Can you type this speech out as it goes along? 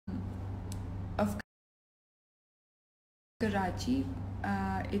Karachi,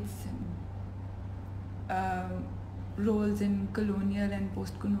 its roles in colonial and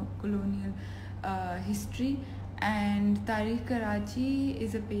post-colonial history. And Tareekh Karachi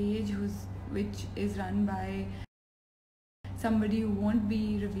is a page which is run by somebody who won't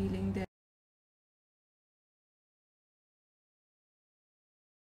be revealing their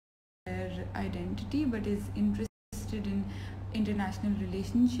identity, but is interested in international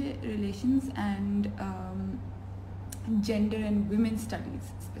relations and gender and women's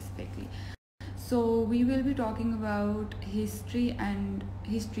studies specifically. So we will be talking about history and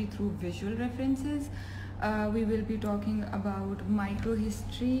history through visual references. We will be talking about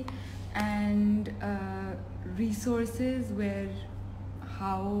microhistory and resources, where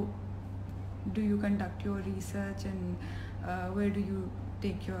how do you conduct your research, and where do you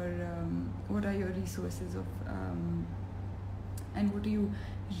take your what are your resources of and what do you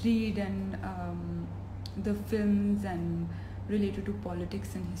read, and the films and related to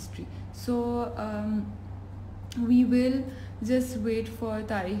politics and history. So we will just wait for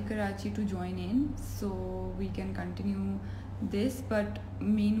Tareekh Karachi to join in so we can continue this. But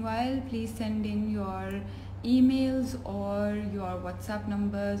meanwhile, please send in your emails or your WhatsApp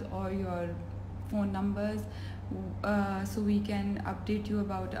numbers or your phone numbers so we can update you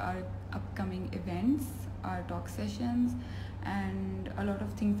about our upcoming events, our talk sessions, and a lot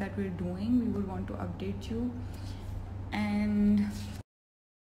of things that we're doing. We will want to update you. And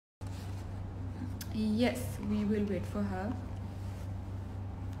yes, we will wait for her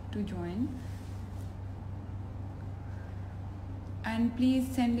to join. And please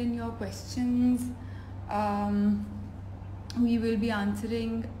send in your questions. We will be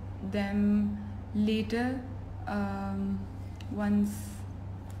answering them later once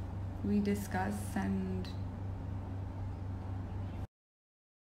we discuss. And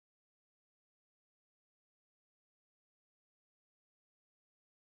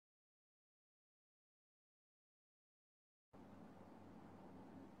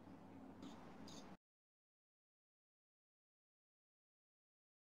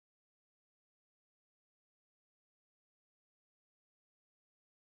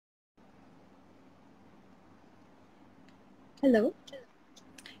Hello.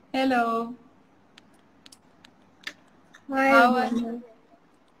 hello. Hi, How are everyone.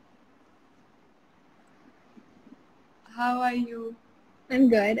 how are you? I'm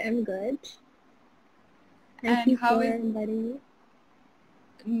good. I'm good. Thank And you how for is inviting me.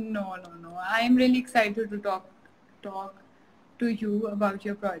 no. I am really excited to talk to you about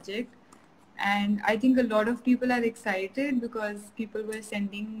your project. And I think a lot of people are excited because people were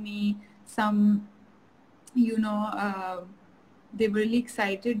sending me some, you know, they were really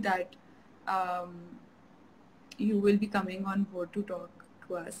excited that um, you will be coming on board to talk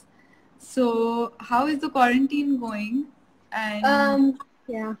to us. So, how is the quarantine going? And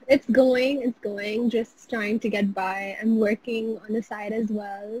Yeah, it's going. It's going. Just trying to get by. I'm working on the side as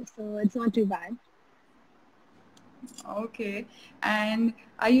well, so it's not too bad. okay, and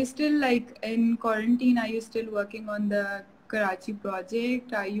are you still like in quarantine? Are you still working on the Karachi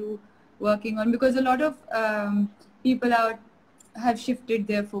project? Are you working on, because a lot of people out have shifted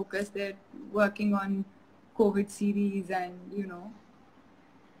their focus. They're working on COVID series, and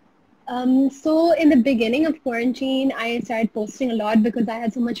So in the beginning of quarantine, I started posting a lot because I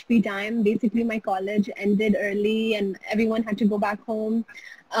had so much free time. Basically, my college ended early and everyone had to go back home.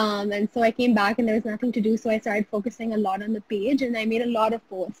 And so I came back and there was nothing to do. So I started focusing a lot on the page and I made a lot of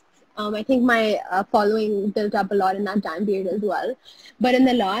posts. I think my following built up a lot in that time period as well. But in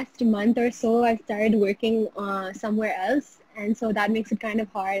the last month or so, I started working somewhere else. And so that makes it kind of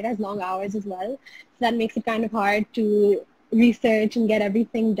hard. It has long hours as well. So that makes it kind of hard to research and get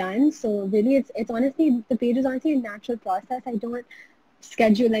everything done. So really it's honestly, the page is honestly a natural process. I don't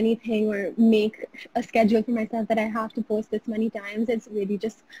schedule anything or make a schedule for myself that I have to post this many times. It's really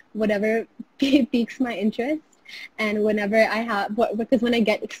just whatever piques my interest. And whenever I have, because when I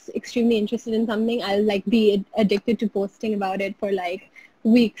get extremely interested in something, I'll like be addicted to posting about it for like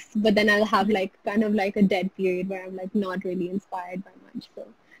weeks, but then I'll have like kind of like a dead period where I'm like not really inspired by much. So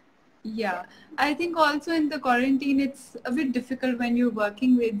yeah, yeah. I think also in the quarantine it's a bit difficult when you're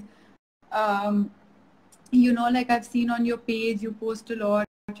working with, um, like I've seen on your page, you post a lot.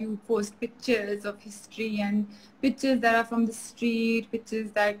 You post pictures of history and pictures that are from the street,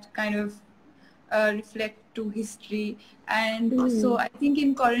 pictures that kind of reflect to history. And so Mm. I think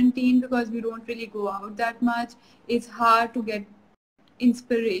in quarantine, because we don't really go out that much, it's hard to get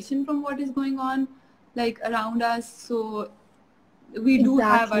inspiration from what is going on like around us. So we do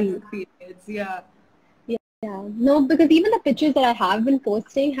have our Exactly. periods. Yeah. Yeah, no, because even the pictures that I have been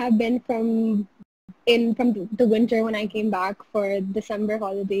posting have been from in from the winter when I came back for December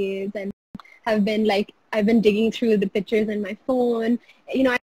holidays, and have been like I've been digging through the pictures in my phone. You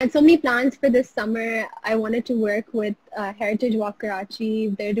know, I had so many plans for this summer. I wanted to work with Heritage Walk Karachi.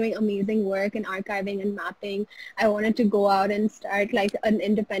 They're doing amazing work in archiving and mapping. I wanted to go out and start like an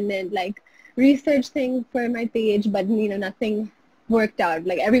independent like research thing for my page, but you know, nothing worked out.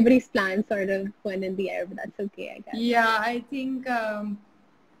 Like everybody's plans sort of went in the air, but that's okay, I guess. Yeah, I think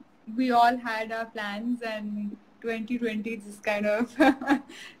we all had our plans, and 2020 just kind of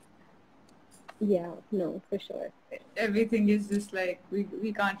Yeah, no, for sure. everything is just like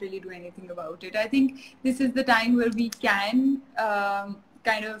we can't really do anything about it. I think this is the time where we can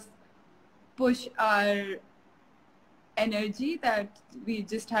kind of push our energy, that we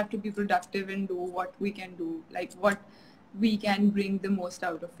just have to be productive and do what we can do, like what we can bring the most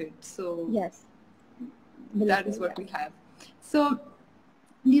out of it. So Yes, that is bilkul, what yeah. we have. So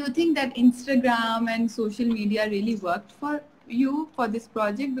do you think that Instagram and social media really worked for you for this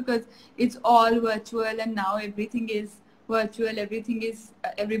project, because it's all virtual and now everything is virtual, everything is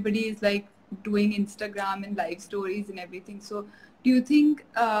everybody is like doing Instagram and live stories and everything. So do you think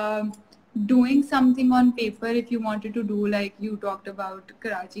doing something on paper, if you wanted to do, like you talked about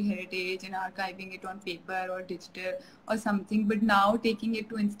Karachi heritage and archiving it on paper or digital or something, but now taking it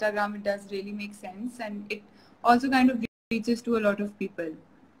to Instagram, it does really make sense, and it also kind of reaches to a lot of people.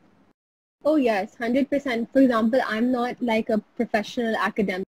 Oh yes, 100%. For example, I'm not like a professional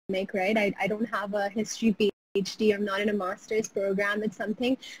academic, right? I don't have a history PhD. I'm not in a master's program. It's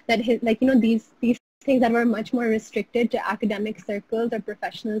something that like, you know, these things that were much more restricted to academic circles or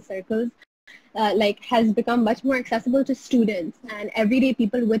professional circles, like has become much more accessible to students and everyday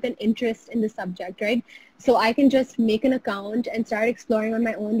people with an interest in the subject, right? So I can just make an account and start exploring on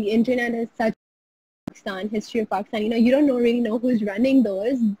my own. The internet is such Pakistan, history of Pakistan, you know, you don't know, really know who's running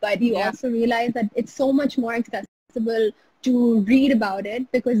those, but you Yeah. also realize that it's so much more accessible to read about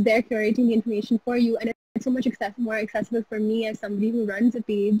it because they're curating the information for you, and it's so much more accessible for me as somebody who runs a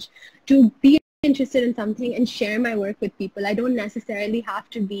page to be interested in something and share my work with people. I don't necessarily have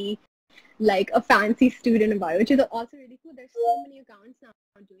to be like a fancy student about it, which is also really cool. There's so many accounts now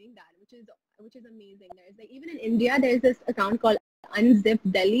doing that, which is amazing. There's like even in India, there's this account called Unzip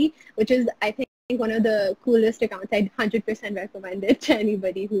Delhi, which is I think one of the coolest accounts. I'd 100% recommend it to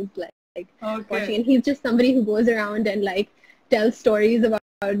anybody who's like watching. Okay. And he's just somebody who goes around and like tells stories about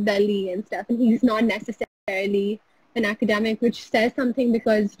Delhi and stuff. And he's not necessarily an academic, which says something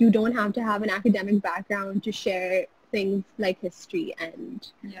because you don't have to have an academic background to share things like history and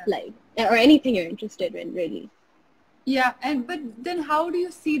Yeah. like or anything you're interested in, really. Yeah, and but then how do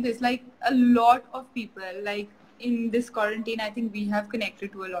you see this? Like a lot of people, like in this quarantine, I think we have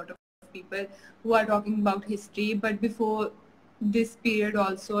connected to a lot of people who are talking about history. But before this period,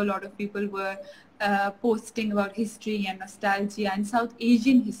 also a lot of people were posting about history and nostalgia and South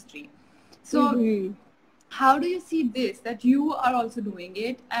Asian history. So Mm-hmm. how do you see this? That you are also doing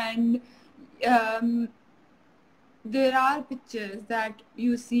it, and um, there are pictures that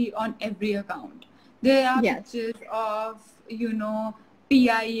you see on every account. There are Yes. pictures of,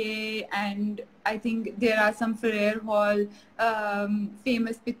 PIA, and I think there are some Ferrer Hall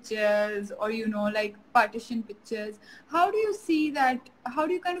famous pictures, or, like partition pictures. How do you see that? How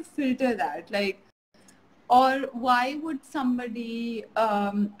do you kind of filter that? Like, or why would somebody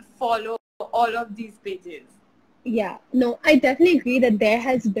follow all of these pages? Yeah, no, I definitely agree that there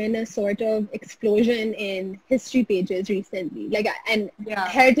has been a sort of explosion in history pages recently, like and Yeah.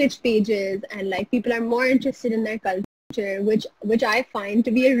 heritage pages, and like people are more interested in their culture, which I find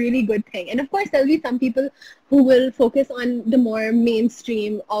to be a really good thing. And of course, there'll be some people who will focus on the more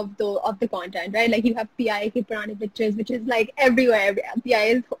mainstream of the content, right? Like you have PI ke Purane pictures, which is like everywhere. PI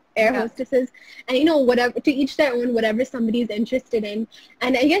is air Yeah. hostesses, and you know whatever to each their own. Whatever somebody is interested in,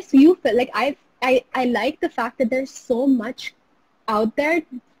 and I guess you feel like I like the fact that there's so much out there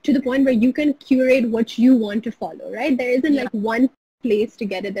to the point where you can curate what you want to follow, right? There isn't Yeah. like one place to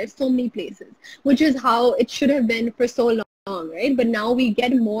get it. There's so many places, which is how it should have been for so long, right? But now we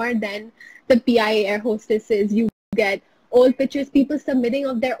get more than the PIA air hostesses. You get old pictures, people submitting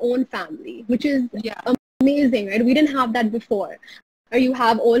of their own family, which is Yeah. amazing, right? We didn't have that before. Or you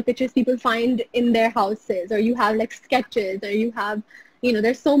have old pictures people find in their houses, or you have like sketches, or you have, you know,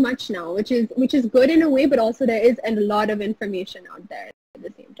 there's so much now, which is good in a way, but also there is a lot of information out there at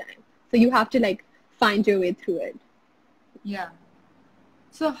the same time. So you have to like find your way through it. Yeah.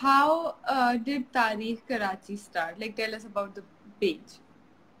 So how did Tareekh Karachi start? Like, tell us about the page.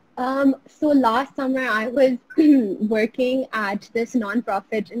 So last summer I was working at this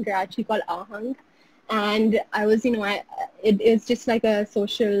non-profit in Karachi called Ahang, and I was, it's just like a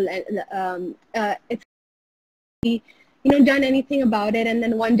social, it's done anything about it. And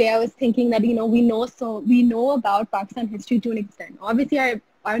then one day I was thinking that, we know about Pakistan history to an extent. Obviously,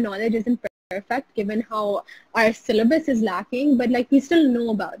 our knowledge isn't perfect given how our syllabus is lacking, but like we still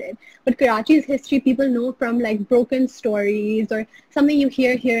know about it. But Karachi's history, people know from like broken stories or something you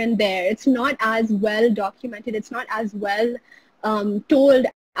hear here and there. It's not as well documented. It's not as well told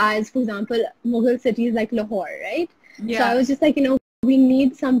as, for example, Mughal cities like Lahore, right? So I Yeah. was just like, we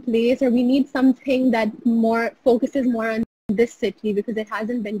need some place, or we need something that more focuses more on this city because it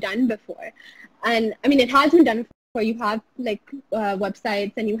hasn't been done before. And I mean, it has been done before. You have like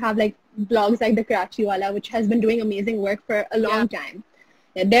websites, and you have like blogs like the Karachi Wala, which has been doing amazing work for a Yeah. long time.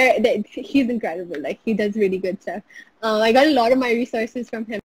 Yeah, he's incredible. Like, he does really good stuff. I got a lot of my resources from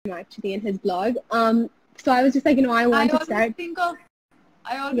him actually in his blog. So I was just like, I I want to always start. think of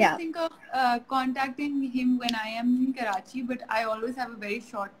I always Yeah. think of contacting him when I am in Karachi, but I always have a very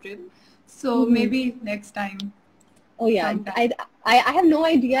short trip. So Mhm. maybe next time, Oh yeah, sometime. I have no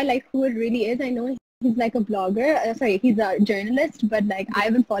idea like who it really is. I know he's like a blogger. Sorry, he's a journalist, but like Yeah.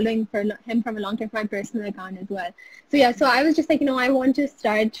 I've been following him from a long time from my personal account as well. So yeah, so I was just like, I want to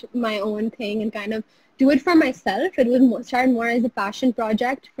start my own thing and kind of do it for myself. It was started more as a passion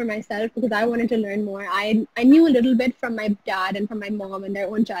project for myself because I wanted to learn more. I knew a little bit from my dad and from my mom and their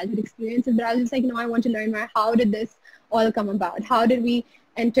own childhood experiences, but I was just like, I want to learn more. How did this all come about? How did we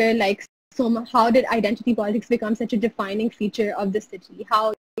enter like how did identity politics become such a defining feature of the city?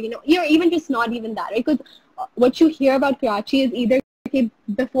 How, even just not even that, right? Because what you hear about Karachi is either, okay,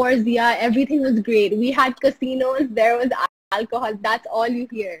 before Zia, everything was great. We had casinos, there was alcohol. That's all you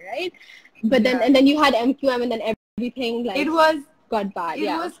hear, right? But then, Yeah. and then you had MQM, and then everything It like was got bad. it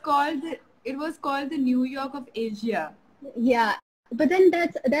Yeah, was called the New York of Asia. yeah. But then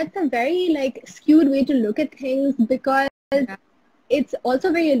that's a very like skewed way to look at things because Yeah. it's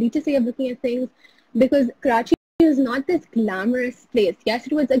also very elitist way of looking at things because Karachi is not this glamorous place. Yes,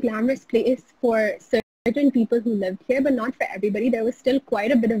 it was a glamorous place for certain people who lived here, but not for everybody. There was still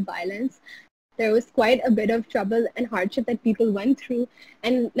quite a bit of violence. There was quite a bit of trouble and hardship that people went through.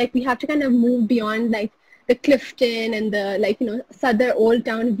 And like we have to kind of move beyond like the Clifton and the southern old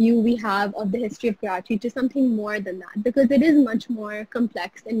town view we have of the history of Karachi to something more than that because it is much more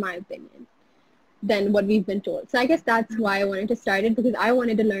complex in my opinion than what we've been told. So I guess that's why I wanted to start it because I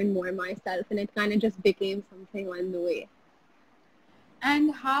wanted to learn more myself and it kind of just became something on the way.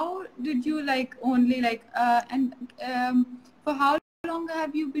 And how did you like only like and for how long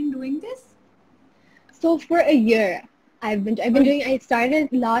have you been doing this? So for a year, I've been Or doing. I started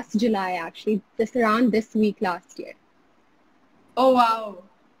last July actually, just around this week last year. oh wow.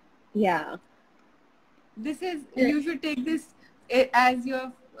 Yeah. This is And- you should take this as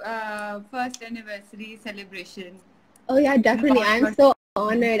your first anniversary celebration. Oh yeah, definitely. I'm Lahore. so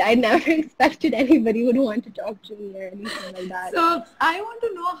honored. I never expected anybody would want to talk to me or anything like that. So I want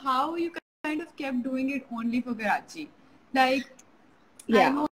to know how you kind of kept doing it only for Karachi. Like I Yeah.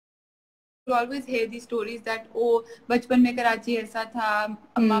 know you always hear these stories that oh बचपन में कराची ऐसा था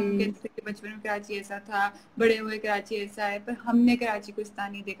अम्मा आपको Hmm. कहते थे कि बचपन में कराची ऐसा था बड़े हुए कराची ऐसा है पर हमने कराची को इस तरह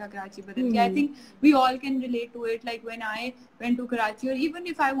नहीं देखा कराची बदल गया I Hmm. think we all can relate to it like when I went to Karachi or even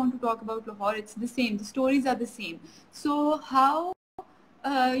if I want to talk about Lahore it's the same the stories are the same so how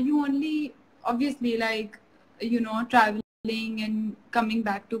you only obviously like traveling and coming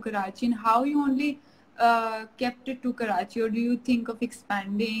back to Karachi and how you only kept it to Karachi or do you think of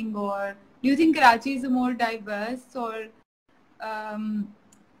expanding or do you think Karachi is more diverse or um,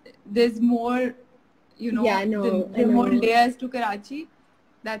 there's more Yeah. No. I there are more know. layers to Karachi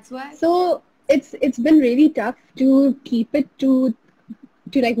that's why So it's been really tough to keep it to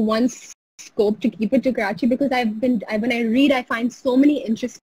like one scope to keep it to Karachi because when I read I find so many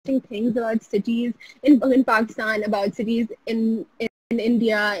interesting things about cities in Pakistan, about cities in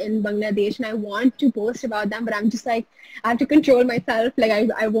India, in Bangladesh, and I want to post about them, but I'm just like I have to control myself. Like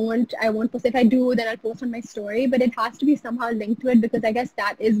I won't post. If I do, then I'll post on my story, but it has to be somehow linked to it because I guess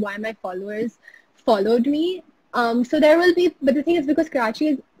that is why my followers followed me. So there will be, but the thing is because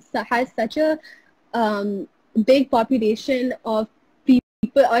Karachi has such a big population of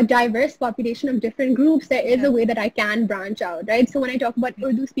people, a diverse population of different groups, there is yeah a way that I can branch out, right? So when I talk about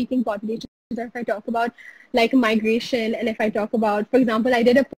Urdu speaking populations, or if I talk about like migration, and if I talk about, for example, I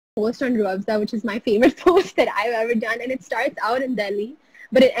did a post on Ruabza, which is my favorite post that I've ever done, and it starts out in Delhi,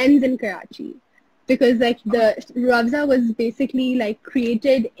 but it ends in Karachi. Because like the Ruabza was basically like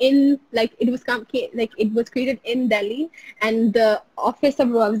created in like it was created in Delhi, and the office of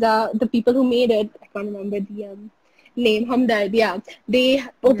Ruabza, the people who made it, I can't remember the name, Hamdard, yeah. They Yeah.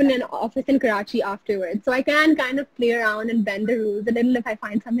 opened an office in Karachi afterwards. So I can kind of play around and bend the rules a little if I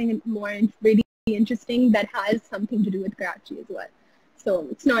find something more really interesting that has something to do with Karachi as well. So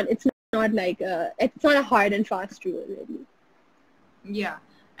it's not like it's not a hard and fast rule really. Yeah.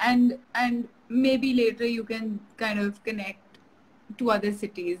 And maybe later you can kind of connect to other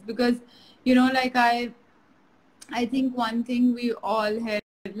cities, because like I think one thing we all had,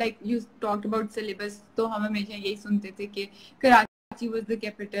 like you talked about syllabus, तो हम हमेशा यही सुनते थे कि Karachi was the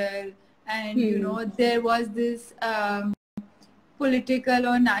capital, and Hmm. there was this political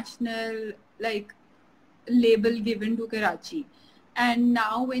or national like label given to Karachi. And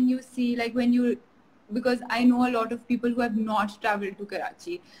now when you see, like when you, because I know a lot of people who have not traveled to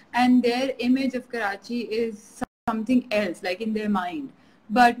Karachi, and their image of Karachi is something else, like in their mind.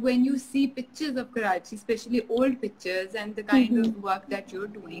 But when you see pictures of Karachi, especially old pictures, and the kind Hmm. of work that you're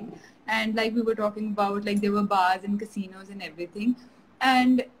doing, and like we were talking about, like there were bars and casinos and everything,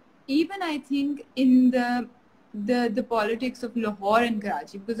 and even I think in the politics of Lahore and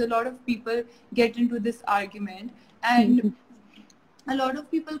Karachi, because a lot of people get into this argument, and Hmm. a lot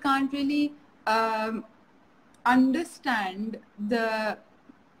of people can't really um, understand the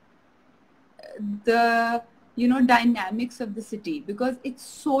dynamics of the city, because it's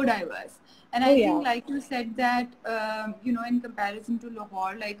so diverse. And Oh I yeah. think, like you said, that in comparison to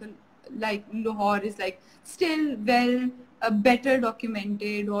Lahore, like Lahore is like still well better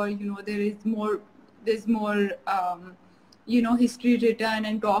documented, or there's more history written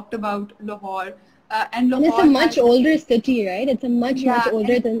and talked about Lahore, and And it's a Lahore much has, older city, right? It's a much yeah,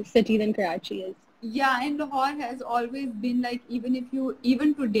 older and than city than Karachi is. yeah, and Lahore has always been like,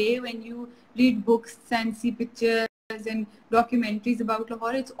 even today when you read books and see pictures and documentaries about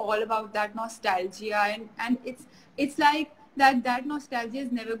Lahore, it's all about that nostalgia, and it's like that nostalgia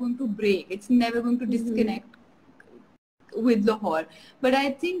is never going to break. It's never going to Hmm. disconnect with Lahore. But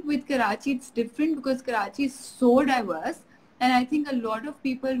I think with Karachi it's different, because Karachi is so diverse. And I think a lot of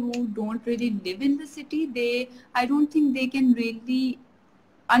people who don't really live in the city, I don't think they can really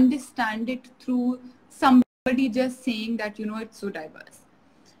understand it through somebody just saying that it's so diverse.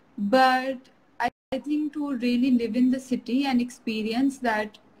 But I think to really live in the city and experience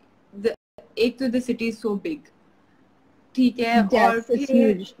that, the एक तो the city is so big, ठीक है, और Yes, it's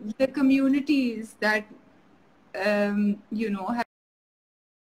फिर huge. the communities that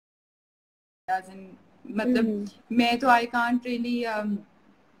and मतलब Hmm. मैं तो I can't really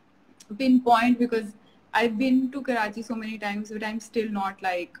pinpoint, because I've been to Karachi so many times, but I'm still not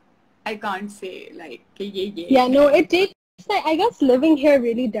like, I can't say like कि ये Yeah, no, है. it takes like I guess living here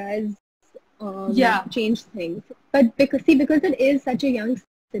really does Yeah. change things. But because it is such a young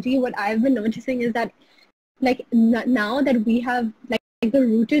city, what I've been noticing is that like now that we have like the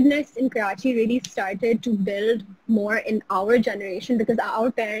rootedness in Karachi really started to build more in our generation because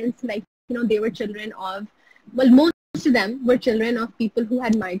our parents they were children of most of them were children of people who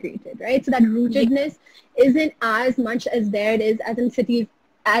had migrated, right? So that Yeah. rootedness isn't as much as there it is as in cities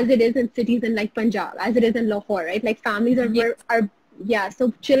as it is in cities in like Punjab, as it is in Lahore, right? Like families Yes. are yeah,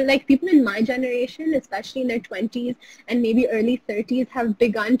 so chill like people in my generation, especially in their 20s and maybe early 30s, have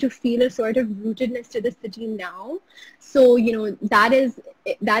begun to feel a sort of rootedness to the city now. So, that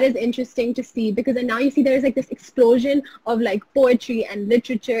is interesting to see because then now you see there's like this explosion of like poetry and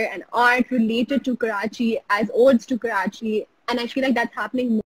literature and art related to Karachi as odes to Karachi. And I feel like that's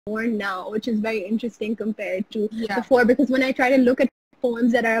happening more now, which is very interesting compared to Yeah. before. Because when I try to look at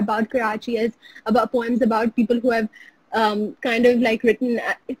poems that are about Karachi as about poems about people who have kind of like written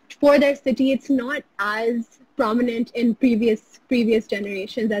for their city, it's not as prominent in previous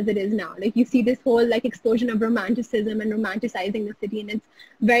generations as it is now. Like you see this whole like explosion of romanticism and romanticizing the city, and it's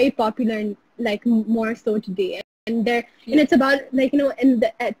very popular and like more so today. And Yeah. it's about like in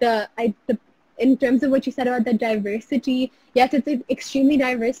the in terms of what you said about the diversity. Yes, it's an extremely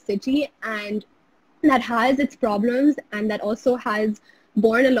diverse city, and that has its problems and that also has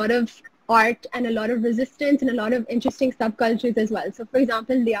born a lot of art and a lot of resistance and a lot of interesting subcultures as well. So for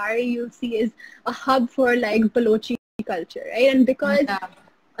example, Liari you'll see is a hub for like Balochi culture, right? And because Yeah.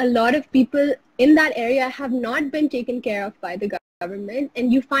 a lot of people in that area have not been taken care of by the government,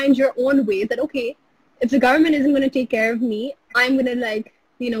 and you find your own ways that okay, if the government isn't going to take care of me, I'm going to like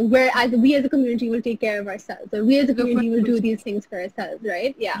whereas we as a community will take care of ourselves, or we as a Look for community will do these solutions. things for ourselves,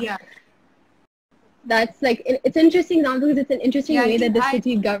 right? Yeah, Yeah. that's like it's interesting now because it's an interesting Yeah. I way think that the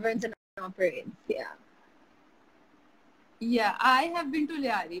city governs and operates. Yeah. I have been to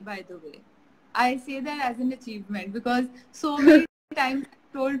Liari, by the way. I say that as an achievement, because so many times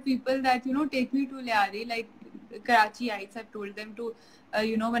I've told people that, take me to Liari. Like Karachiites, I've told them to,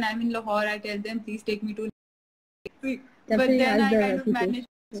 when I'm in Lahore, I tell them, please take me to Liari. But Definitely then has I the kind of reputation.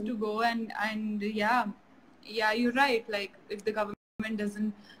 managed to go, and yeah, yeah, you're right. Like if the government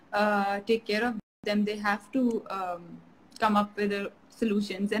doesn't take care of them, they have to come up with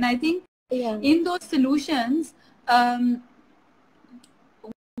solutions. And I think Yeah. in those solutions, um,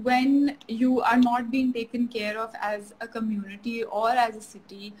 when you are not being taken care of as a community or as a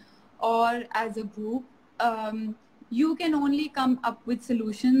city or as a group, you can only come up with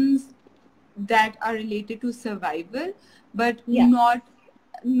solutions that are related to survival, but Yeah.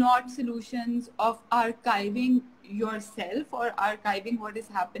 not solutions of archiving yourself or archiving what is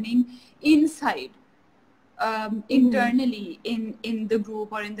happening inside, Mm-hmm. internally in the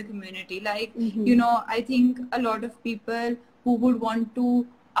group or in the community. Like, Mm-hmm. I think a lot of people who would want to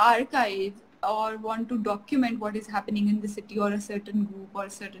archive or want to document what is happening in the city or a certain group or a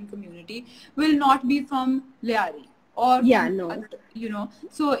certain community will not be from Liari or Yeah, from no. other,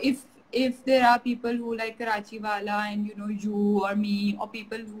 so if there are people who like Karachi wala, and you or me, or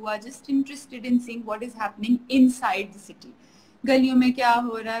people who are just interested in seeing what is happening inside the city, गलियों में क्या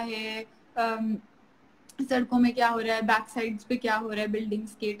हो रहा है, सड़कों में क्या हो रहा है, बैक साइड्स पे क्या हो रहा है,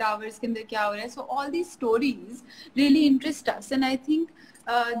 बिल्डिंग्स के टावर्स के अंदर क्या हो रहा है. So all these stories really interest us, and I think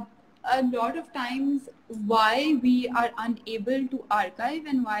a lot of times why we are unable to archive,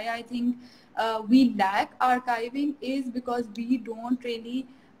 and why I think we lack archiving, is because we don't really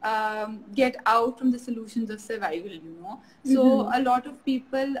get out from the solutions of survival. So Mm-hmm. a lot of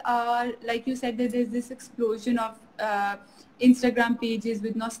people are, like you said, that there's this explosion of Instagram pages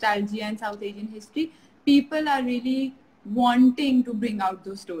with nostalgia and South Asian history. People are really wanting to bring out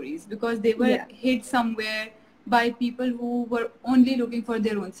those stories because they were Yeah. hid somewhere by people who were only looking for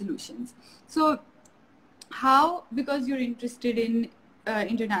their own solutions. So how, because you're interested in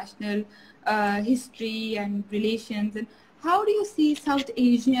international history and relations, and how do you see South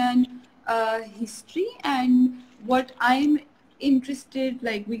Asian history? And what I'm interested,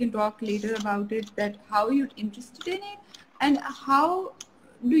 like we can talk later about it, that how you're interested in it, and how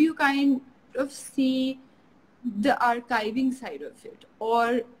do you kind of see the archiving side of it,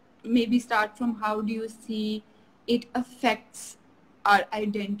 or maybe start from how do you see it affects our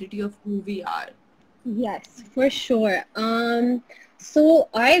identity of who we are. Yes, for sure. So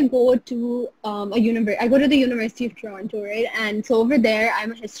I go to I go to the University of Toronto, right? And so over there,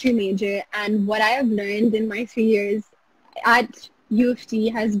 I'm a history major, and what I have learned in my 3 years at U of T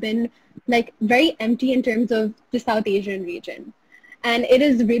has been like very empty in terms of the South Asian region. And it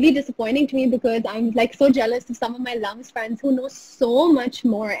is really disappointing to me because I'm like so jealous of some of my LUMS friends who know so much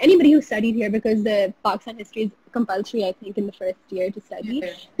more. Anybody who studied here, because the Pakistan history is compulsory, I think, in the first year to study,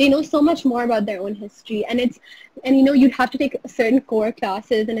 Yeah. they know so much more about their own history. And you'd have to take certain core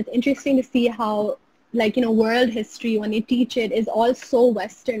classes, and it's interesting to see how world history, when they teach it, is all so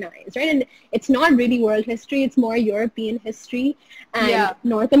westernized, right? And it's not really world history, it's more European history and Yeah.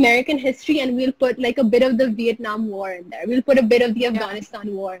 North American history, and we'll put like a bit of the Vietnam War in there, we'll put a bit of the Yeah.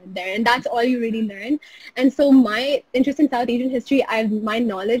 Afghanistan War in there, and that's all you really learn. And so my interest in South Asian history, my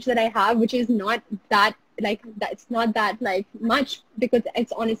knowledge that I have, which is not that like that, it's not that like much, because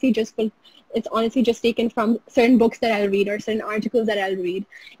it's honestly just taken from certain books that I'll read or certain articles that I'll read.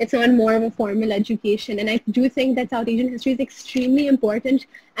 It's not more of a formal education. And I do think that South Asian history is extremely important,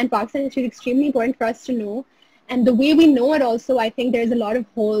 and Pakistan history is extremely important for us to know. And the way we know it also, I think there's a lot of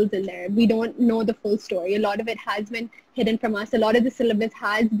holes in there. We don't know the full story. A lot of it has been hidden from us. A lot of the syllabus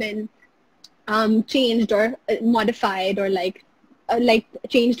has been changed or modified, or like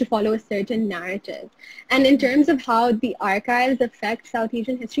changed to follow a certain narrative. And in terms of how the archives affect South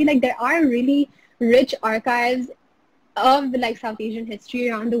Asian history, like there are really rich archives of like South Asian history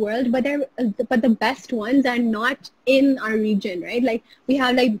around the world, but the best ones are not in our region, right? Like we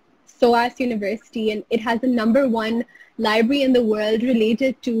have like SOAS University, and it has the #1 library in the world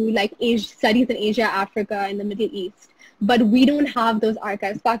related to like studies in Asia, Africa, and the Middle East. But we don't have those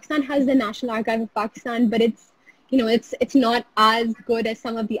archives. Pakistan has the National Archive of Pakistan, but it's not as good as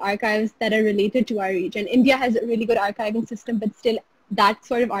some of the archives that are related to our region. India has a really good archiving system, but still that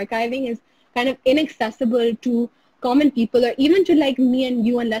sort of archiving is kind of inaccessible to common people, or even to like me and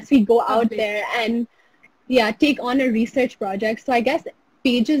you, unless we go out Public. there and take on a research project. So I guess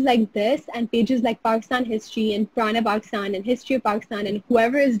pages like this and pages like Pakistan history and Purana Pakistan and history of Pakistan and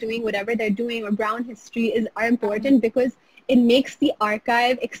whoever is doing whatever they're doing, or brown history, are important because it makes the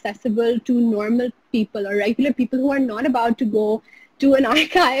archive accessible to normal people or regular people who are not about to go to an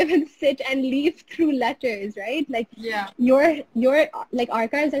archive and sit and leaf through letters, right? Like Yeah. your like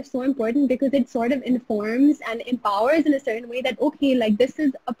archives are so important because it sort of informs and empowers in a certain way that okay, like this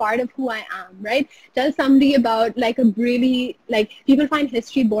is a part of who I am, right? Tell somebody about like a really like people find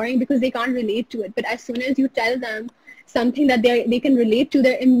history boring because they can't relate to it, but as soon as you tell them something that they can relate to,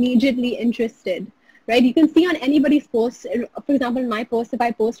 they're immediately interested, right? You can see on anybody's post, for example, in my post, if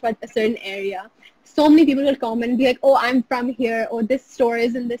I post about a certain area, so many people will comment and be like, oh, I'm from here, or this store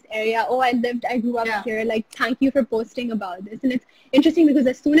is in this area, oh, I grew up Yeah. here, like, thank you for posting about this. And it's interesting because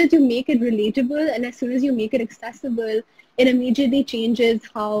as soon as you make it relatable and as soon as you make it accessible, it immediately changes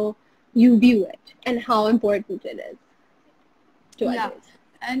how you view it and how important it is to Yeah. others.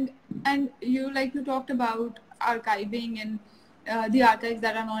 and you talked about archiving and the archives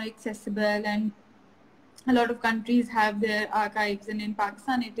that are not accessible, and a lot of countries have their archives, and in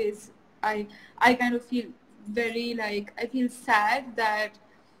Pakistan it is, I kind of feel very like, I feel sad that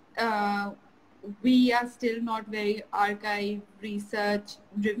uh, we are still not very archive research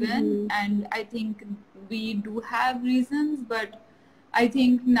driven, Mm-hmm. and I think we do have reasons, but I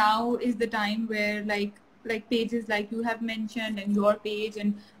think now is the time where like pages like you have mentioned and your page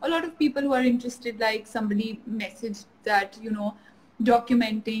and a lot of people who are interested, like somebody messaged that,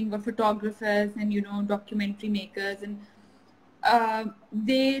 documenting or photographers and documentary makers, and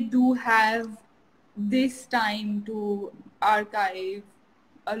they do have this time to archive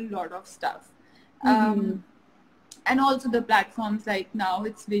a lot of stuff. Mm-hmm. And also the platforms, like now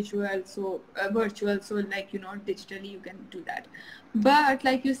it's visual, so virtual, so like digitally you can do that. But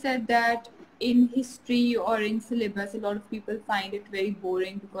like you said that in history or in syllabus, a lot of people find it very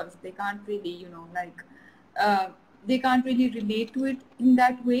boring because they can't really uh, they can't really relate to it in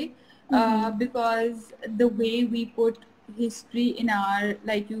that way, Mm-hmm. because the way we put history in our,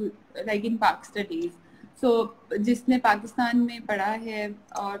 like in Pak studies, so जिसने पाकिस्तान में पढ़ा है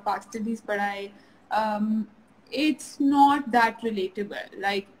और पाक studies पढ़ा है, it's not that relatable.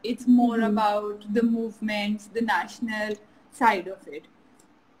 Like it's more Mm-hmm. about the movements, the national side of it,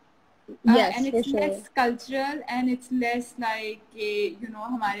 and Yes, for it's sure. less cultural, and it's less like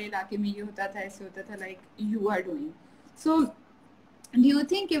हमारे इलाके में ये होता था, ऐसे होता था, like you are doing. So do you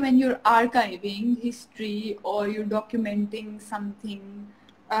think when you're archiving history or you're documenting something,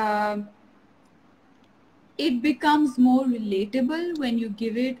 um it becomes more relatable when you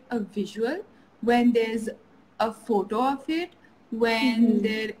give it a visual, when there's a photo of it, when Mm-hmm.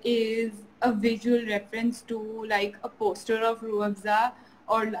 there is a visual reference to like a poster of Ruabza,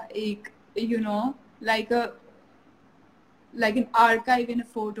 or like like a like an archive in a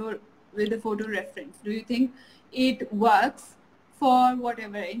photo with a photo reference? Do you think it works for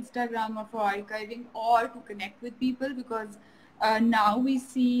whatever, Instagram or for archiving or to connect with people? Because now we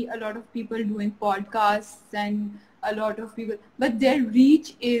see a lot of people doing podcasts and a lot of people, but their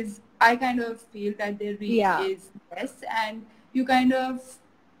reach is, I kind of feel that their reach Yeah. is less, and you kind of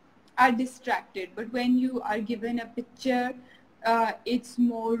are distracted. But when you are given a picture, it's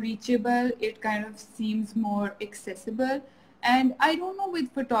more reachable, it kind of seems more accessible. And I don't know,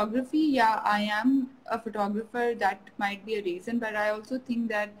 with photography, yeah, I am a photographer, that might be a reason, but I also think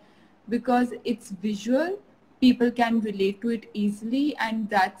that because it's visual, people can relate to it easily, and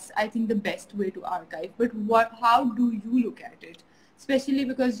that's, I think, the best way to archive. But how do you look at it, especially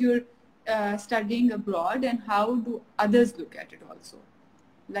because you're studying abroad, and how do others look at it also,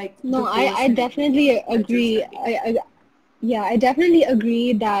 like the No, I person definitely that you're agree. studying? Yeah, I definitely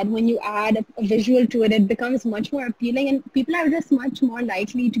agree that when you add a visual to it, it becomes much more appealing, and people are just much more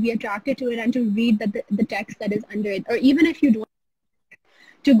likely to be attracted to it and to read the text that is under it. Or even if you don't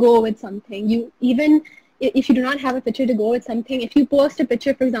to go with something. You even if you do not have a picture to go with something, if you post a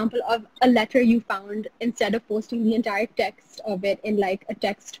picture, for example, of a letter you found, instead of posting the entire text of it in like a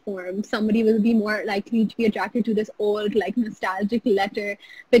text form, somebody will be more likely to be attracted to this old, like nostalgic letter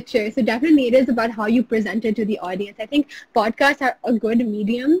picture. So definitely it is about how you present it to the audience. I think podcasts are a good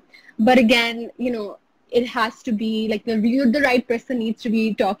medium, but again, it has to be like the right person needs to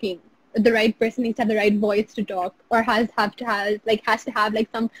be talking, the right person needs to have the right voice to talk, or has to have like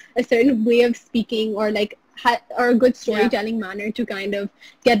some a certain way of speaking, or like or a good Yeah. storytelling manner to kind of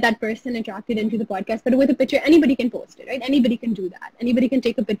get that person attracted into the podcast. But with a picture, anybody can post it, right? Anybody can do that. Anybody can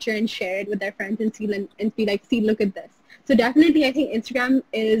take a picture and share it with their friends and see and be like, see, look at this. So definitely, I think Instagram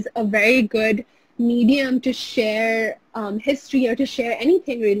is a very good medium to share history or to share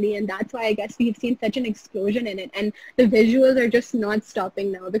anything really, and that's why I guess we've seen such an explosion in it, and the visuals are just not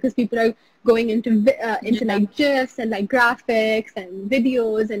stopping now because people are going into Yeah. like gifs and like graphics and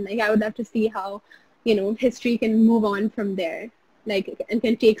videos, and like I would love to see how history can move on from there, like, and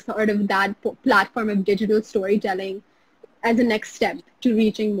can take sort of that platform of digital storytelling as a next step to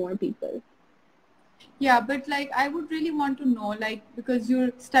reaching more people. Yeah, but like I would really want to know, like, because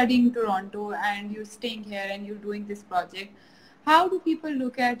you're studying Toronto and you're staying here and you're doing this project, how do people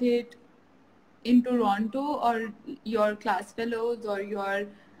look at it in Toronto, or your class fellows or your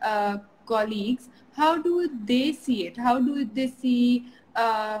colleagues? How do they see it? How do they see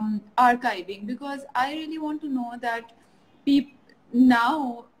archiving? Because I really want to know that people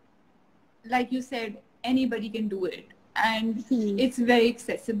now, like you said, anybody can do it, and Hmm. it's very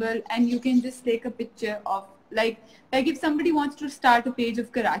accessible, and you can just take a picture of, like if somebody wants to start a page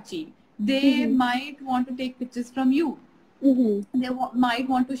of Karachi, they Hmm. might want to take pictures from you. Hmm. They might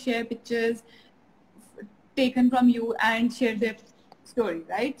want to share pictures taken from you and share their story,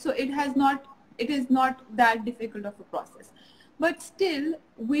 right? So it is not that difficult of a process. But still,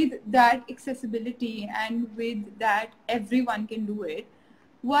 with that accessibility and with that everyone can do it,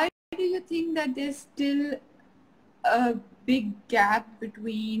 why do you think that there's still a big gap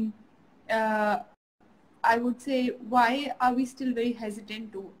between, uh, I would say, why are we still very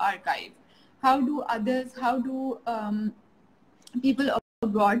hesitant to archive? How do people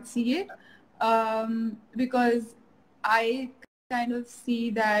abroad see it? Because I kind of see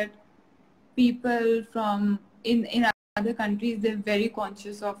that people from in other countries, they're very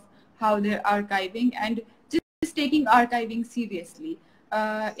conscious of how they're archiving and just taking archiving seriously,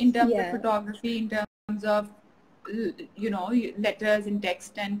 in terms of Yeah. photography, in terms of letters and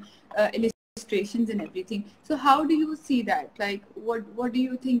text and illustrations and everything. So how do you see that? Like, what do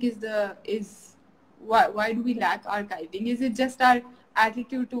you think is why do we lack archiving? Is it just our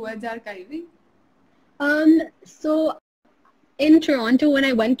attitude towards archiving? So in Toronto, when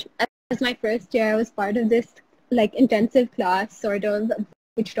I went as my first year, I was part of this like intensive class, sort of,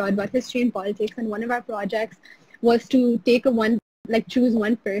 which taught about history and politics. And one of our projects was to take choose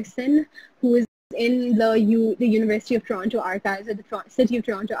one person who is in the University of Toronto archives or the City of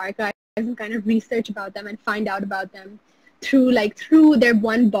Toronto archives, and kind of research about them and find out about them through their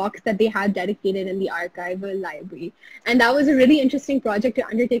one box that they had dedicated in the archival library. And that was a really interesting project to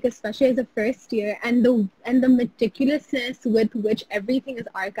undertake, especially as a first year. And the meticulousness with which everything is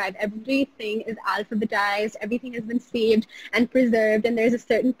archived, everything is alphabetized, everything has been saved and preserved, and there's a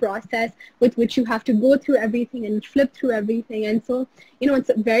certain process with which you have to go through everything and flip through everything. And so, it's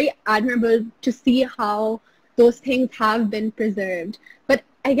very admirable to see how those things have been preserved. But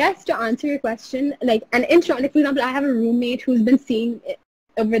I guess to answer your question, like, and in Toronto, like, for example, I have a roommate who's been seeing it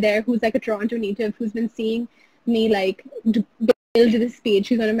over there, who's like a Toronto native, who's been seeing me like build this page.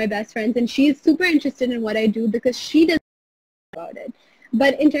 She's one of my best friends, and she's super interested in what I do because she doesn't know about it.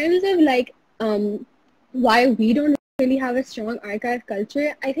 But in terms of like why we don't really have a strong archive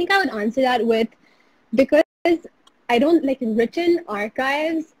culture, I think I would answer that with because I don't like written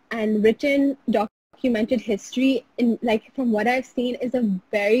archives and written documented history in like from what I've seen is a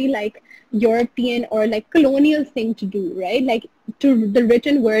very like European or like colonial thing to do, right? Like to the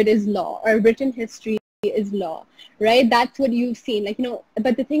written word is law or written history is law, right? That's what you've seen, like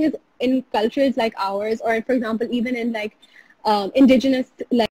but the thing is in cultures like ours, or for example even in like indigenous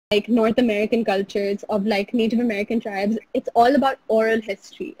like North American cultures of like Native American tribes, it's all about oral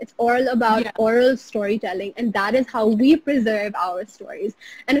history. It's all about Yeah, oral storytelling, and that is how we preserve our stories.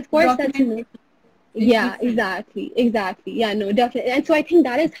 And of course, documentation is yeah, different. exactly. Yeah, no, definitely. And so I think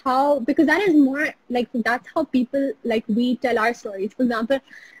that is how, because that is more like that's how people like we tell our stories. For example,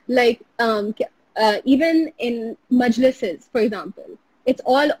 like even in majlises, for example, it's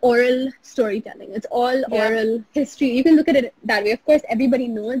all oral storytelling. It's all Yeah, oral history. You can look at it that way. Of course, everybody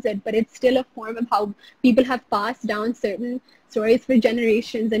knows it, but it's still a form of how people have passed down certain stories for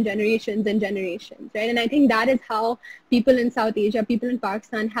generations and generations and generations, right? And I think that is how people in South Asia, people in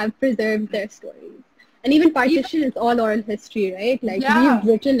Pakistan have preserved their stories. And even even partition is all oral history, right? Like we've yeah,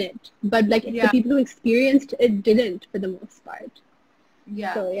 written it, but like the yeah, people who experienced it didn't for the most part.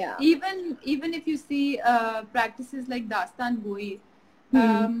 yeah. So yeah. Even if you see practices like Dastan Goi,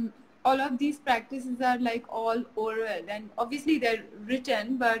 Hmm. all of these practices are like all oral, and obviously they're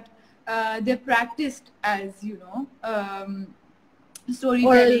written, but they're practiced as Oral,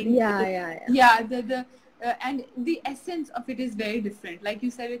 storytelling. yeah. Yeah, the and the essence of it is very different. Like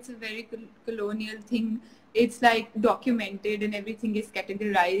you said, it's a very colonial thing. It's like documented and everything is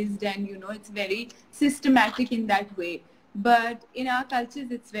categorized, and it's very systematic in that way. But in our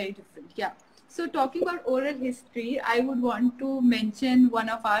cultures it's very different. Yeah. So talking about oral history, I would want to mention one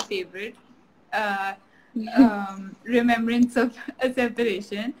of our favorite, uh, remembrance of a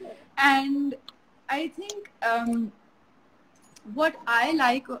separation. And I think what I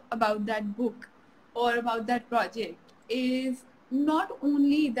like about that book or about that project is not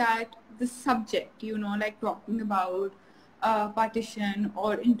only that the subject, like talking about partition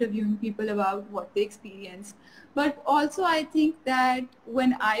or interviewing people about what they experienced. But also, I think that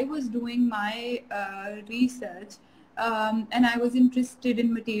when I was doing my research, and I was interested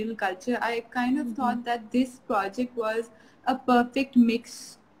in material culture, I kind of Mm-hmm. thought that this project was a perfect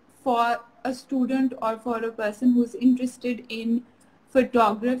mix for a student or for a person who's interested in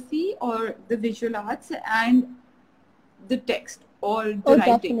photography or the visual arts and the text or the Oh,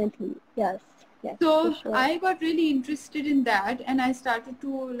 writing. definitely. Yes. Yes, for So sure. I got really interested in that, and I started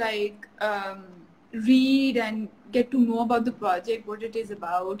to like read and get to know about the project, what it is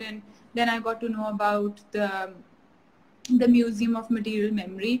about, and then I got to know about the Museum of Material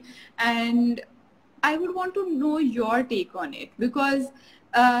Memory, and I would want to know your take on it because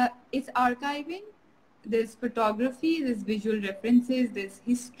it's archiving, there's photography, there's visual references, there's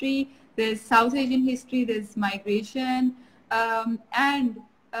history, there's South Asian history, there's migration, and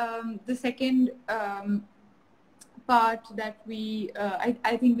the second part that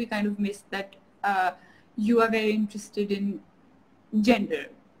I think we kind of missed that you are very interested in gender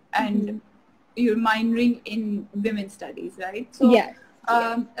and Mm-hmm. you're minoring in women's studies, right? So Yes.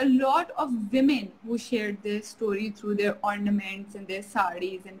 Yes. a lot of women who shared their story through their ornaments and their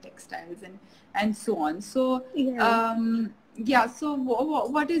saris and textiles and so on. So Yeah. yeah, so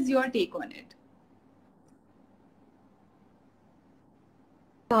what is your take on it?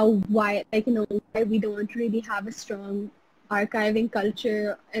 Why, like, why we don't really have a strong archiving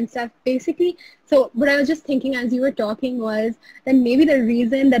culture and stuff. Basically, so what I was just thinking as you were talking was that maybe the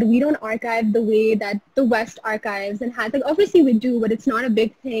reason that we don't archive the way that the West archives and has, like, obviously we do, but it's not a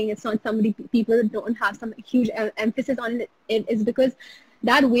big thing. It's not somebody, people don't have some huge emphasis on it is because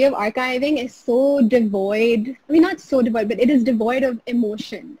that way of archiving is so devoid. I mean, not so devoid, but it is devoid of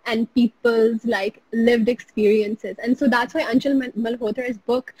emotion and people's like lived experiences. And so that's why Anshul Malhotra's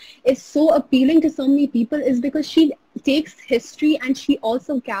book is so appealing to so many people, is because she takes history and she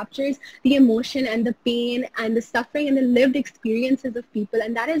also captures the emotion and the pain and the suffering and the lived experiences of people.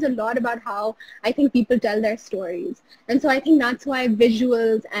 And that is a lot about how I think people tell their stories. And so I think that's why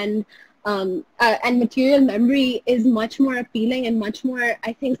visuals and material memory is much more appealing and much more,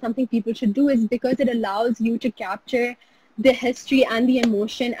 I think, something people should do, is because it allows you to capture the history and the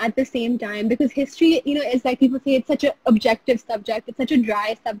emotion at the same time. Because history, is like people say, it's such an objective subject, it's such a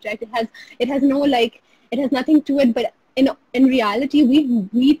dry subject, it has no like, it has nothing to it. But in reality,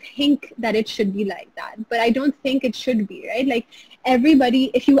 we think that it should be like that, but I don't think it should be, right? Like,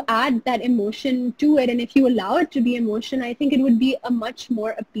 everybody, if you add that emotion to it and if you allow it to be emotion, I think it would be a much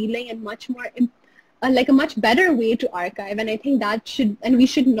more appealing and much more like a much better way to archive. And I think that should, and we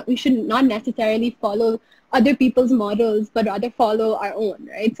should not necessarily follow other people's models, but rather follow our own,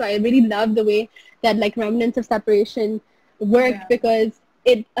 right? So I really love the way that like Remnants of Separation worked, Yeah. because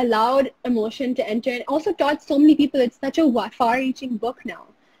it allowed emotion to enter and also taught so many people. It's such a far-reaching book now.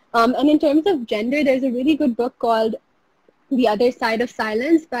 And in terms of gender, there's a really good book called The Other Side of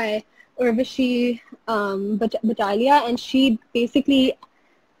Silence by Urvashi Batalia, and she basically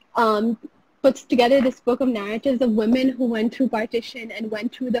um, puts together this book of narratives of women who went through partition and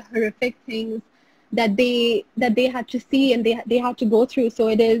went through the horrific things that they had to see and they had to go through. So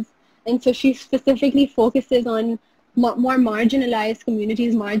it is, and so she specifically focuses on more marginalized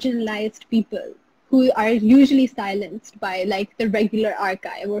communities, marginalized people who are usually silenced by like the regular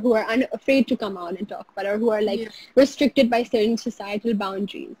archive, or who are afraid to come out and talk about it, or who are like Yeah. restricted by certain societal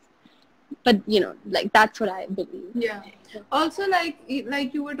boundaries. But like, that's what I believe. Yeah. Also, like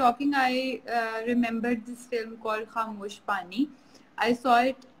you were talking, I remembered this film called Khamosh Pani. I saw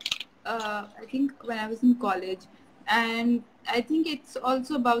it, I think, when I was in college, and I think it's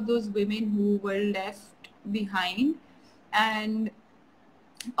also about those women who were left behind, and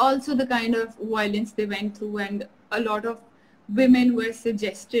also the kind of violence they went through, and a lot of women were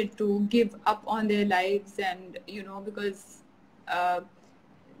suggested to give up on their lives, and because uh,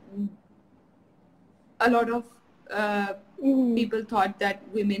 a lot of uh, Mm. people thought that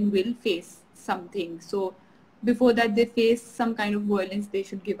women will face something. So before that they face some kind of violence, they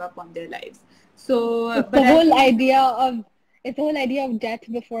should give up on their lives. So, It's but the I whole think, idea of it's the whole idea of death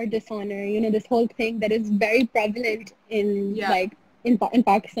before dishonor. This whole thing that is very prevalent in yeah, like in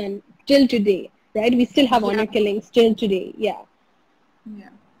Pakistan till today, right? We still have yeah, honor killings till today. Yeah. yeah.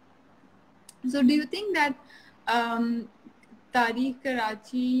 So do you think that um, Tareekh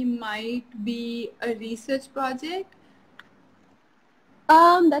Karachi might be a research project?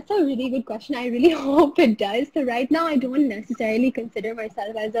 That's a really good question. I really hope it does. So right now, I don't necessarily consider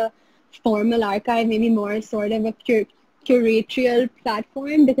myself as a formal archive, maybe more sort of a curatorial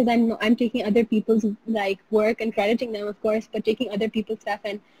platform, because I'm taking other people's like work and crediting them, of course, but taking other people's stuff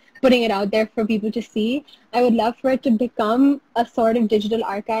and putting it out there for people to see. I would love for it to become a sort of digital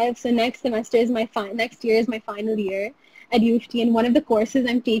archive. So next year is my final year at U of T, and one of the courses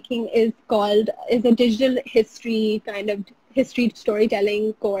I'm taking is a digital history kind of history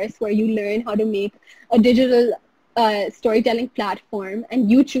storytelling course where you learn how to make a digital storytelling platform, and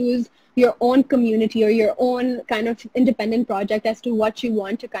you choose your own community or your own kind of independent project as to what you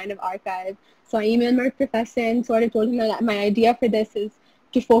want to kind of archive. So I emailed my professor and sort of told him that my idea for this is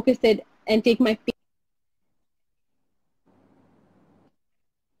to focus it and take my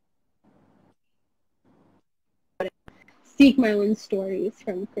seek my own stories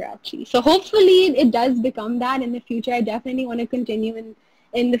from Karachi. So hopefully it does become that in the future. I definitely want to continue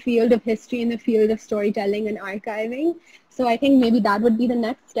in the field of history, in the field of storytelling and archiving. So I think maybe that would be the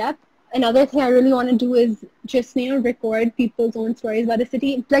next step. Another thing I really want to do is just, record people's own stories about the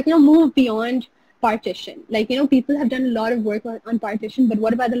city. Like, move beyond partition. Like, people have done a lot of work on partition, but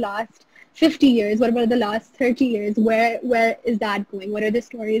what about the last 50 years? What about the last 30 years? Where is that going? What are the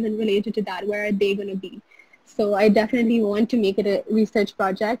stories and related to that? Where are they going to be? So I definitely want to make it a research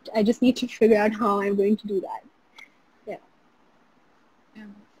project. I just need to figure out how I'm going to do that. Yeah. Yeah.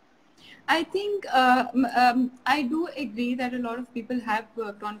 I think I do agree that a lot of people have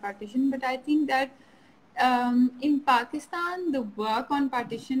worked on partition, but I think that in Pakistan, the work on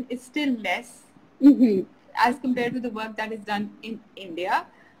partition is still less Mm-hmm. as compared to the work that is done in India.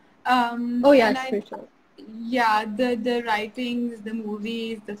 Oh, And yes, I, for sure. yeah, the writings, the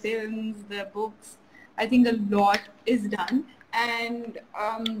movies, the films, the books, I think a lot is done, and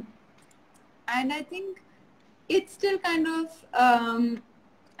I think it's still kind of,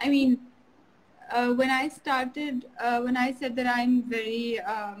 I mean, when I said that I'm very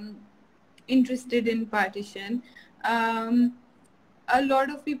interested in partition, um, a lot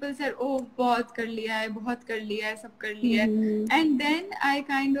of people said, "Oh, बहुत कर लिया है, सब कर लिया है," Mm-hmm. and then I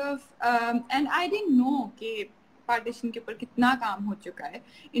kind of and I didn't know कि partition के ऊपर कितना काम हो चुका है.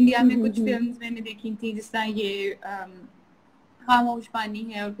 इंडिया में कुछ Mm-hmm. फिल्म्स मैंने देखी थी, जिस तरह ये खामोश पानी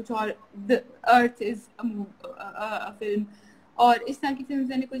है और कुछ और the earth is a film, और इस तरह की फिल्म्स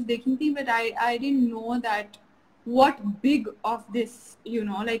मैंने कुछ देखी थी, but I didn't know that what big of this,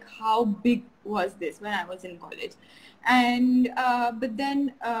 like how big was this when I was in college. And but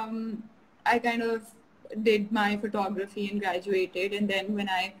then I kind of did my photography and graduated, and then when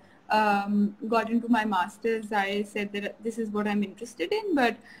I got into my master's, I said that this is what I'm interested in,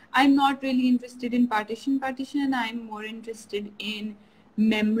 but I'm not really interested in partition. I'm more interested in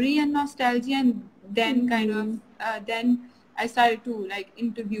memory and nostalgia. And then kind of Mm-hmm. then I started to like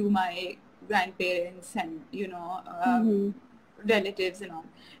interview my grandparents and Mm-hmm. relatives and all.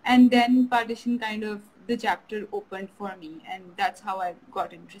 And then partition kind of the chapter opened for me, and that's how I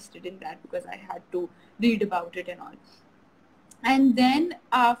got interested in that, because I had to read about it and all. And then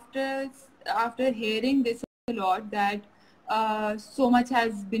after hearing this a lot, that so much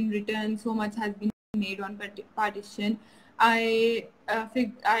has been written, so much has been made on partition, I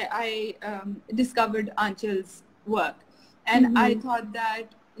discovered Anchal's work, and I Mm-hmm. thought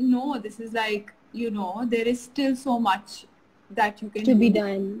that no, this is like, there is still so much that you can To be do.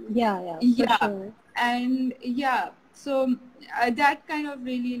 done. Yeah, yeah, for Yeah. sure. And yeah, so that kind of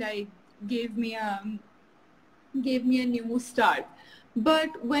really like gave me a new start. But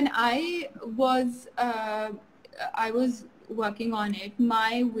when I was working on it,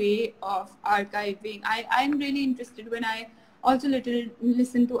 my way of archiving, I'm really interested when I also little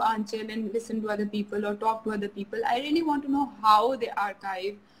listen to Anchal and listen to other people or talk to other people. I really want to know how they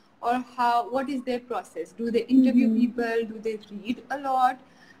archive, or what is their process. Do they interview Mm-hmm. people? Do they read a lot?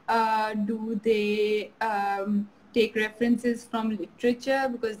 Do they take references from literature?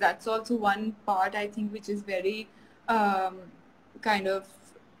 Because that's also one part, I think, which is very um, kind of,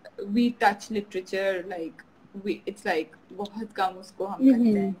 we touch literature like, it's like बहुत कम उसको हम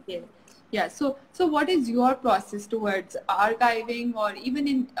करते Mm-hmm. हैं कि, yeah. So what is your process towards archiving, or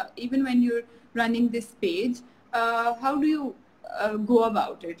even when you're running this page, how do you go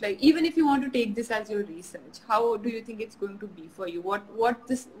about it? Like, even if you want to take this as your research, how do you think it's going to be for you? What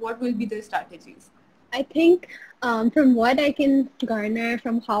will be the strategies? I think from what I can garner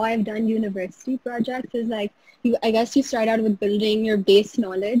from how I've done university projects is like I guess you start out with building your base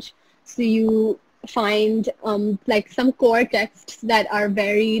knowledge. So you find like some core texts that are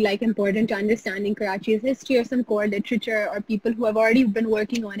very like important to understanding Karachi's history, or some core literature, or people who have already been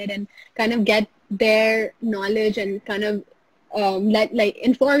working on it, and kind of get their knowledge and kind of let like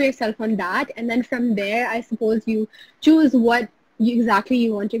inform yourself on that. And then from there, I suppose you choose what exactly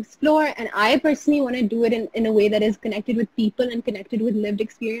you want to explore. And I personally want to do it in a way that is connected with people and connected with lived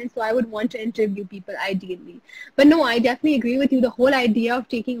experience. So I would want to interview people ideally. But no, I definitely agree with you. The whole idea of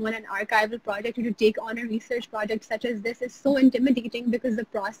taking on an archival project or to take on a research project such as this is so intimidating because the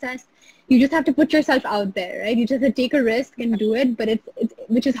process, you just have to put yourself out there, right? You just have to take a risk and do it, but it's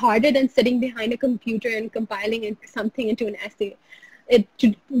which is harder than sitting behind a computer and compiling something into an essay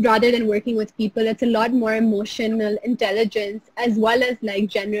rather than working with people. It's a lot more emotional intelligence as well as like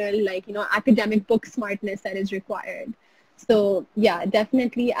general, like, academic book smartness that is required. So yeah,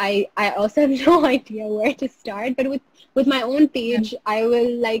 definitely I also have no idea where to start, but with my own Yeah. page, I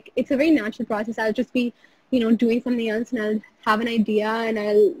will, like, it's a very natural process. I'll just be, doing something else, and I'll have an idea and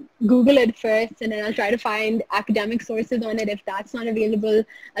I'll Google it first, and then I'll try to find academic sources on it. If that's not available,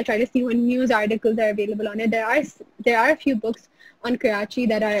 I'll try to see what news articles are available on it. There are a few books on Karachi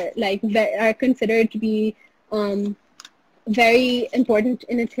that are like are considered to be very important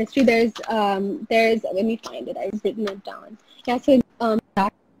in its history. There's let me find it. I've written it down. Yeah, so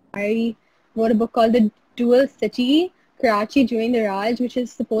Tareekh wrote a book called The Dual City, Karachi during the Raj, which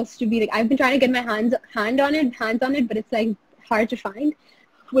is supposed to be like, I've been trying to get my hands on it, but it's like hard to find,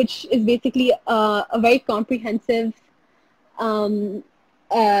 which is basically a very um,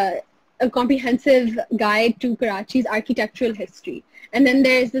 uh, comprehensive guide to Karachi's architectural history. And then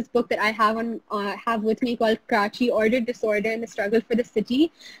there's this book that I have with me called Karachi: Order, Disorder, and the Struggle for the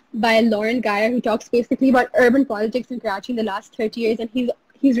City by Lauren Geyer, who talks basically about urban politics in Karachi in the last 30 years. And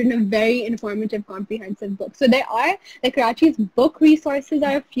he's written a very informative, comprehensive book. So there are, like, Karachi's book resources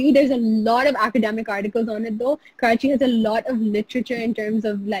are a few. There's a lot of academic articles on it, though. Karachi has a lot of literature in terms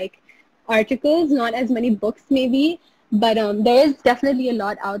of, like, articles, not as many books maybe, but there is definitely a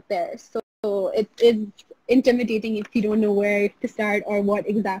lot out there. So it is intimidating if you don't know where to start or what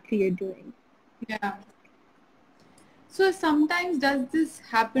exactly you're doing. Yeah. So sometimes does this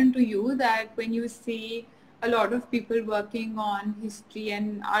happen to you that when you see a lot of people working on history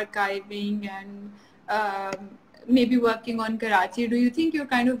and archiving and maybe working on Karachi, do you think you're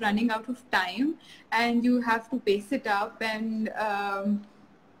kind of running out of time and you have to pace it up and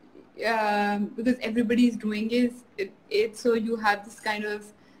because everybody is doing it, so you have this kind of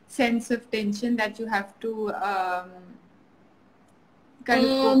sense of tension that you have to kind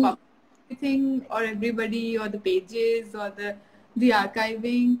of cope Um, up with everything or everybody or the pages or the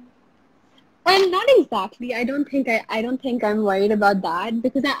archiving? and not exactly. I don't think I'm worried about that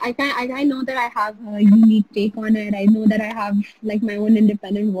because I know that I have a unique take on it. I know that I have, like, my own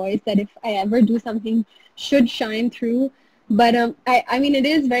independent voice that if I ever do something should shine through. But I mean, it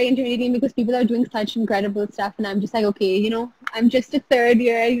is very intimidating because people are doing such incredible stuff, and I'm just like, okay, I'm just a third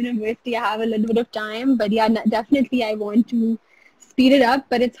year at university. I have a little bit of time, but yeah, definitely I want to speed it up,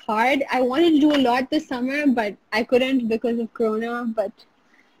 but it's hard. I wanted to do a lot this summer, but I couldn't because of Corona. But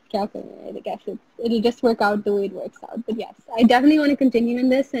क्या करें, I guess it'll just work out the way it works out. But yes, I definitely want to continue in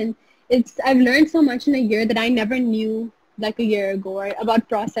this, and I've learned so much in a year that I never knew like a year ago, or about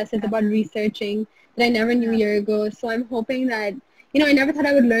processes, about researching that I never knew a Yeah. year ago. So I'm hoping that, I never thought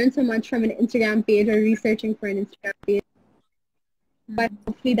I would learn so much from an Instagram page or researching for an Instagram page, but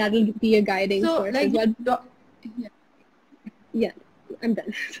hopefully that'll be a guiding So force as like well. yeah. Yeah, I'm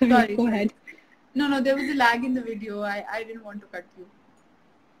done. Sorry, Sorry, go sorry. ahead. No, no, there was a lag in the video. I didn't want to cut you.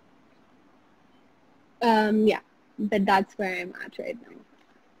 Yeah, but that's where I'm at right now.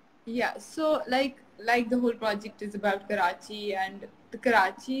 Yeah, so like the whole project is about Karachi and the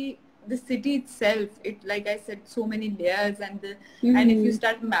Karachi, the city itself, it, like I said, so many layers and if you Mm-hmm.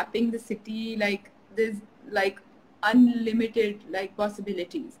 start mapping the city, like there's like unlimited like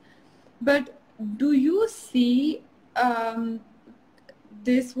possibilities. But do you see um,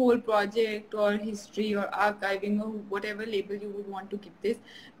 this whole project or history or archiving or whatever label you would want to give this,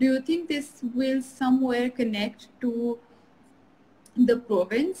 do you think this will somewhere connect to the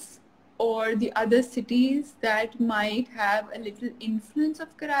province or the other cities that might have a little influence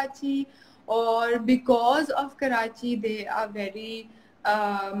of Karachi, or because of Karachi they are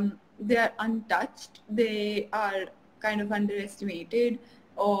untouched, they are kind of underestimated,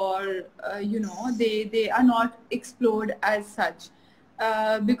 or they are not explored as such,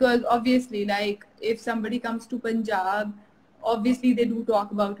 because obviously, like if somebody comes to Punjab, obviously they do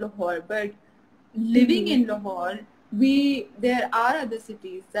talk about Lahore, but living Mm-hmm. in Lahore, we there are other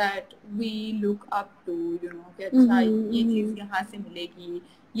cities that we look up to, कि अच्छा Mm-hmm. ये चीज़ Mm-hmm. यहाँ से मिलेगी,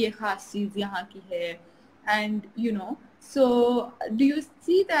 ये खास चीज़ यहाँ की है, and so do you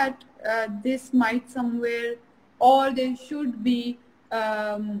see that this might somewhere, or there should be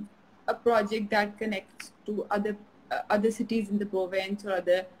a project that connects to other cities in the province or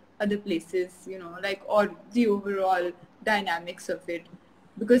other places, like, or the overall dynamics of it,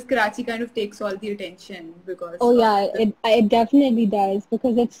 because Karachi kind of takes all the attention because Oh of yeah, the it definitely does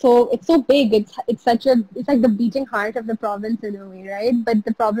because it's so big. It's like the beating heart of the province in a way, right? But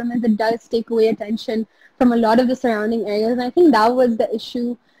the problem is it does take away attention from a lot of the surrounding areas. And I think that was the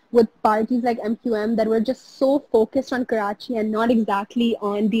issue with parties like MQM, that were just so focused on Karachi and not exactly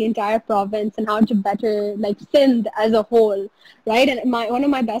on the entire province and how to better like Sindh as a whole, right? And my one of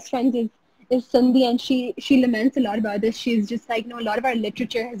my best friends is Sindhi, and she laments a lot about this. She's just like, no, a lot of our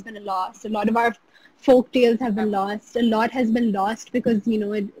literature has been lost. A lot of our folk tales have been lost. A lot has been lost because,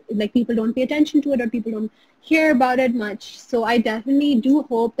 like people don't pay attention to it or people don't hear about it much. So I definitely do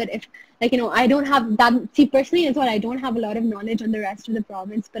hope that if, like, I don't have that, see, personally as well, I don't have a lot of knowledge on the rest of the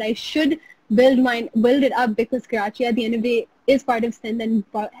province, but I should build it up because Karachi at the end of the day is part of Sindh and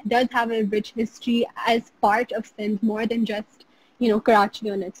does have a rich history as part of Sindh more than just, Karachi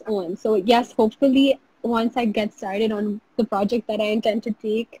on its own. So yes, hopefully once I get started on the project that I intend to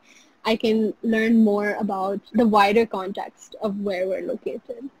take, I can learn more about the wider context of where we're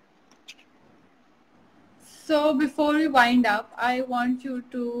located. So before we wind up, I want you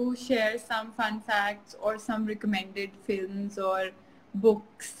to share some fun facts or some recommended films or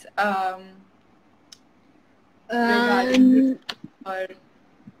books regarding this, Um, or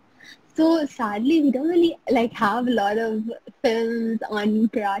so sadly, we don't really like have a lot of films on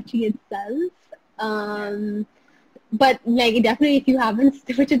Karachi itself. yeah. Um, but like definitely if you haven't,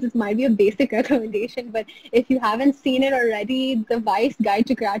 which is this might be a basic recommendation, but if you haven't seen it already, the Vice Guide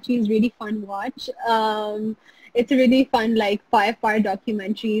to Karachi is really fun watch. It's a really fun like 5-part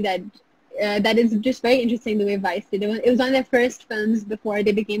documentary that is just very interesting the way Vice did it. It was one of their first films before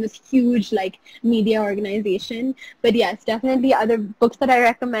they became this huge like media organization. But yes, definitely other books that I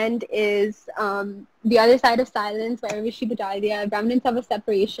recommend is The Other Side of Silence by Rishi Butalia, Remnants of a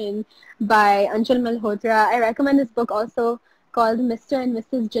Separation by Anshul Malhotra. I recommend this book also called Mr. and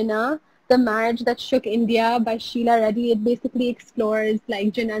Mrs. Jinnah, The Marriage That Shook India by Sheila Reddy. It basically explores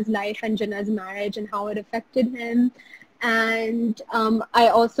like Jinnah's life and Jinnah's marriage and how it affected him. And I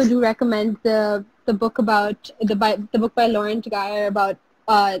also do recommend the book about the book by Lauren Tagayer about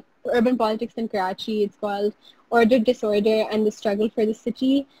urban politics in Karachi. It's called Order, Disorder, and the Struggle for the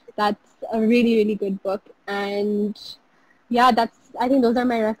City. That's a really, really good book. And yeah, I think those are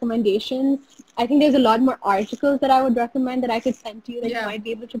my recommendations. I think there's a lot more articles that I would recommend that I could send to you that you Yeah. might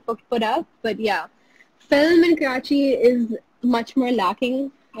be able to put up. But yeah, film in Karachi is much more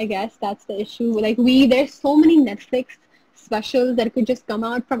lacking. I guess that's the issue. There's so many Netflix specials that could just come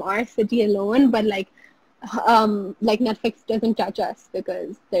out from our city alone, but like Netflix doesn't touch us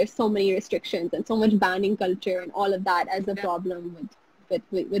because there's so many restrictions and so much banning culture and all of that as a Yeah. problem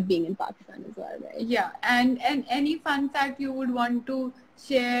with being in Pakistan as well, right? Yeah, and any fun fact you would want to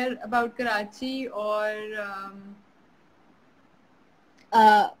share about Karachi, or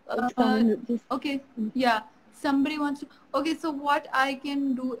uh, Someone just okay, yeah, somebody wants to. Okay, so what I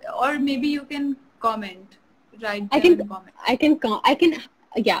can do, or maybe you can comment, write I them can in comment. I can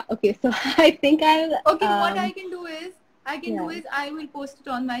yeah, okay, so I think I'll Okay, what I can do is, yeah. I will post it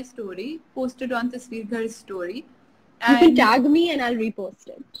on my story, post it on Tasweerghar's story, You can and tag me and I'll repost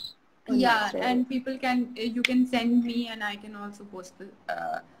it on my yeah, story. and people can, you can send me, and I can also post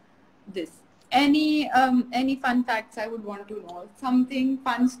this. Any fun facts I would want to know? Something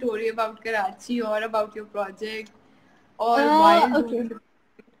fun story about Karachi or about your project, or wild Okay. over.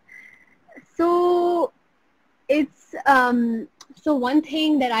 So it's so one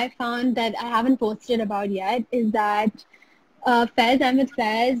thing that I found that I haven't posted about yet is that Faiz Ahmed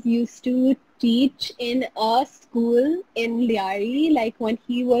Faiz used to teach in a school in Liari, like when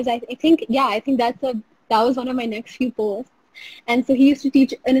he was, I think, yeah, I think that was one of my next few posts. And so he used to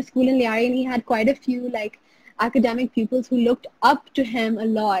teach in a school in Liari, and he had quite a few like academic pupils who looked up to him a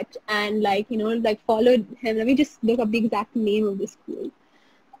lot and like followed him. Let me just look up the exact name of the school,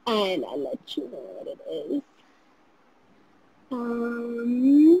 and I'll let you know what it is.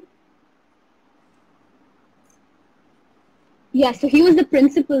 Um, yeah, so he was the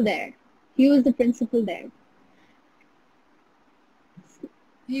principal there. He was the principal there.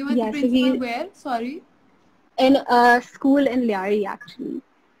 He was the Yeah, so principal he where? Sorry. in a school in Liari actually.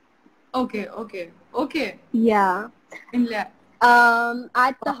 Okay, okay, okay. Yeah. In La-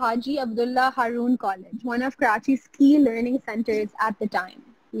 At the Haji Abdullah Haroon College, one of Karachi's key learning centers at the time.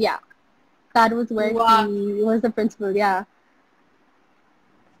 Yeah, that was where Wow, he was the principal. Yeah,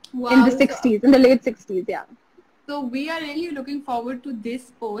 in the wow. '60s, in the late '60s. Yeah. So we are really looking forward to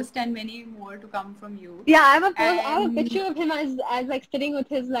this post and many more to come from you. Yeah, I have a post. I have a And picture of him as like sitting with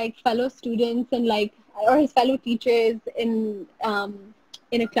his like fellow students and like or his fellow teachers in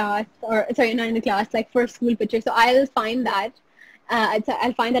in a class, or sorry, not in a class, like for a school picture. So I'll find that.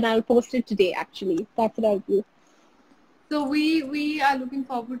 I'll find that and I'll post it today. Actually, that's what I'll do. So we are looking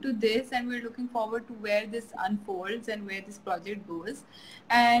forward to this, and we're looking forward to where this unfolds and where this project goes.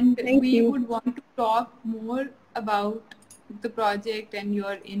 And Thank we you. would want to talk more about the project and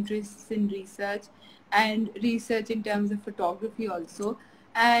your interests in research and research in terms of photography also.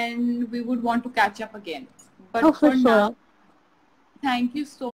 And we would want to catch up again. Oh, But for for now, sure. thank you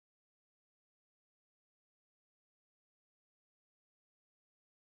so